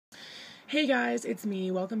Hey guys, it's me.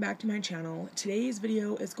 Welcome back to my channel. Today's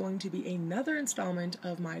video is going to be another installment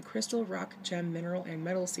of my Crystal, Rock, Gem, Mineral, and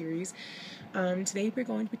Metal series. Today we're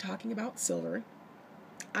going to be talking about silver.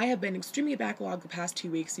 I have been extremely backlogged the past 2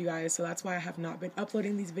 weeks, you guys, so that's why I have not been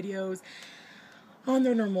uploading these videos on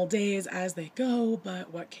their normal days as they go,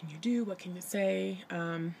 but what can you do? What can you say?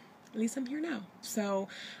 At least I'm here now. So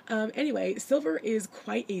anyway, silver is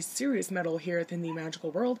quite a serious metal here within the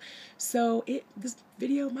magical world, so this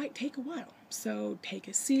video might take a while. So take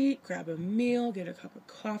a seat, grab a meal, get a cup of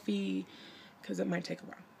coffee, because it might take a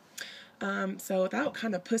while. So without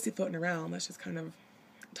kind of pussyfooting around, let's just kind of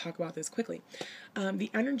talk about this quickly. The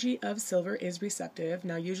energy of silver is receptive.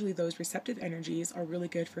 Now, usually those receptive energies are really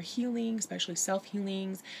good for healing, especially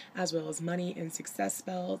self-healings, as well as money and success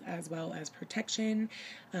spells, as well as protection.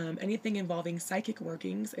 Anything involving psychic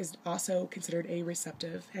workings is also considered a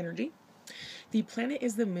receptive energy. The planet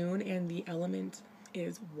is the moon, and the element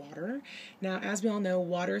is water. Now, as we all know,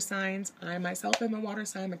 water signs, I myself am a water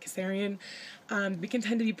sign, I'm a Caesarean. We can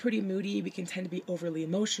tend to be pretty moody, we can tend to be overly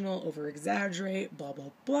emotional, over-exaggerate, blah,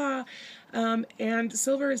 blah, blah. And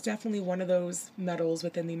silver is definitely one of those metals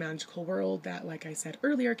within the magical world that, like I said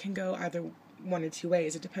earlier, can go either one of two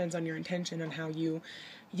ways. It depends on your intention and how you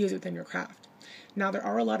use it within your craft. Now, there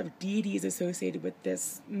are a lot of deities associated with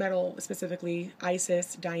this metal, specifically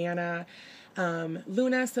Isis, Diana,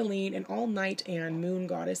 Luna, Selene, and all night and moon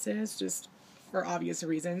goddesses, just for obvious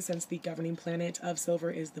reasons, since the governing planet of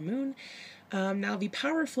silver is the moon. Now, the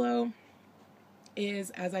power flow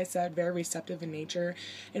is, as I said, very receptive in nature,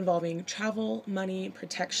 involving travel, money,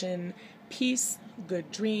 protection, peace,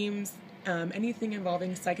 good dreams, anything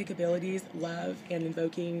involving psychic abilities, love, and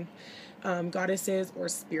invoking goddesses or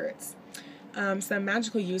spirits. Some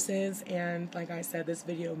magical uses, and like I said, this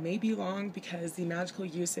video may be long because the magical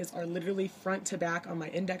uses are literally front to back on my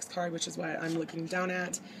index card, which is what I'm looking down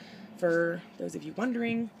at for those of you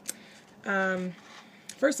wondering.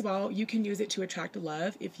 First of all, you can use it to attract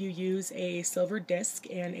love. If you use a silver disc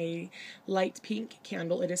and a light pink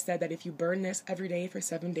candle, it is said that if you burn this every day for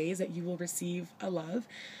 7 days that you will receive a love.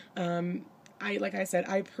 Like I said,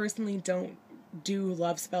 I personally don't do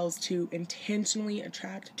love spells to intentionally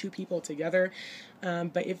attract two people together,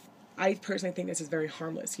 but I personally think this is very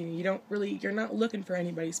harmless. You're not looking for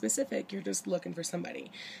anybody specific, you're just looking for somebody.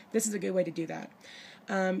 This is a good way to do that.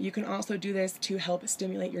 You can also do this to help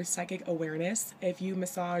stimulate your psychic awareness. If you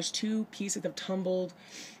massage 2 pieces of tumbled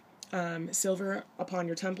silver upon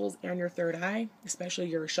your temples and your third eye, especially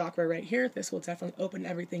your chakra right here, this will definitely open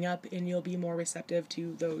everything up and you'll be more receptive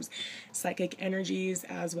to those psychic energies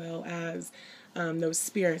as well as those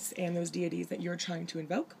spirits and those deities that you're trying to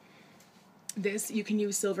invoke. You can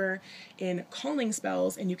use silver in calling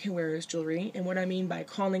spells, and you can wear it as jewelry. And what I mean by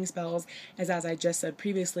calling spells is, as I just said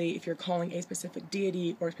previously, if you're calling a specific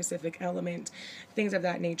deity or specific element, things of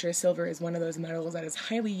that nature, silver is one of those metals that is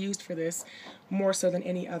highly used for this, more so than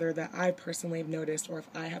any other that I personally have noticed or if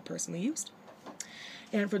I have personally used.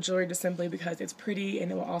 And for jewelry, just simply because it's pretty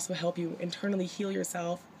and it will also help you internally heal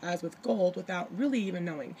yourself, as with gold, without really even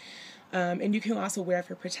knowing. And you can also wear it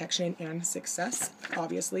for protection and success,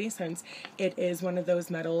 obviously, since it is one of those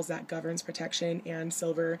metals that governs protection, and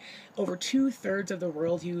silver, over 2/3 of the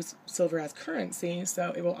world use silver as currency,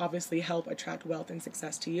 so it will obviously help attract wealth and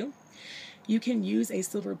success to you. You can use a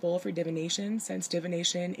silver bowl for divination, since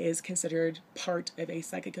divination is considered part of a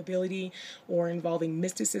psychic ability or involving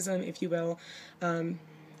mysticism, if you will.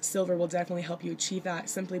 Silver will definitely help you achieve that,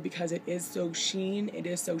 simply because it is so it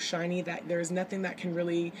is so shiny that there's nothing that can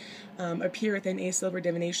really appear within a silver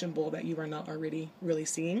divination bowl that you are not already really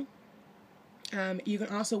seeing. You can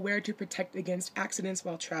also wear it to protect against accidents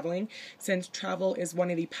while traveling. Since travel is one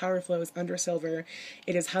of the power flows under silver,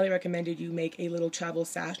 it is highly recommended you make a little travel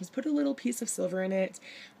sash. Just put a little piece of silver in it,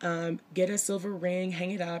 get a silver ring, hang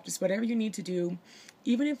it up, just whatever you need to do.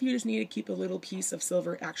 Even if you just need to keep a little piece of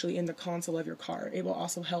silver actually in the console of your car, it will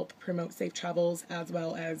also help promote safe travels as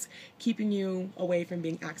well as keeping you away from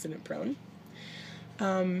being accident prone.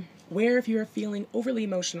 Where if you're feeling overly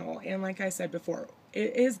emotional, and like I said before,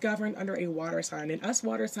 it is governed under a water sign, and us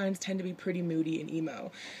water signs tend to be pretty moody and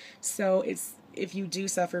emo. So if you do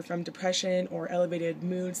suffer from depression or elevated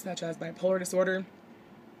moods such as bipolar disorder,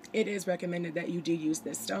 it is recommended that you do use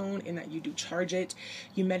this stone and that you do charge it.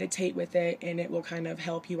 You meditate with it, and it will kind of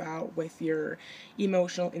help you out with your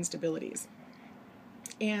emotional instabilities.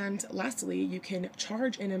 And lastly, you can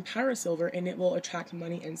charge and empower silver, and it will attract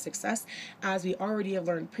money and success. As we already have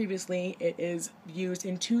learned previously, it is used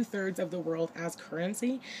in 2/3 of the world as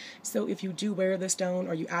currency. So if you do wear the stone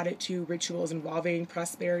or you add it to rituals involving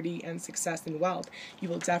prosperity and success and wealth, you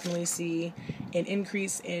will definitely see an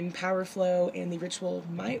increase in power flow, and the ritual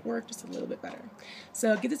might work just a little bit better.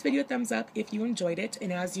 So give this video a thumbs up if you enjoyed it,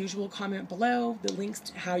 and as usual, comment below. The links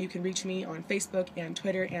to how you can reach me on Facebook and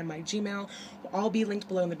Twitter and my Gmail will all be linked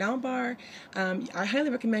below in the down bar. I highly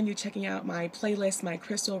recommend you checking out my playlist, my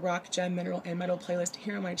crystal, rock, gem, mineral, and metal playlist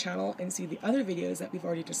here on my channel, and see the other videos that we've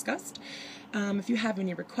already discussed. If you have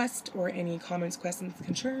any requests or any comments, questions,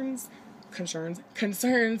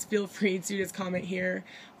 concerns, feel free to just comment here.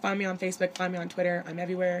 Find me on Facebook, find me on Twitter, I'm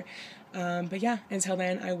everywhere. But yeah, until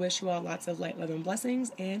then, I wish you all lots of light, love, and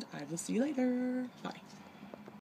blessings, and I will see you later. Bye.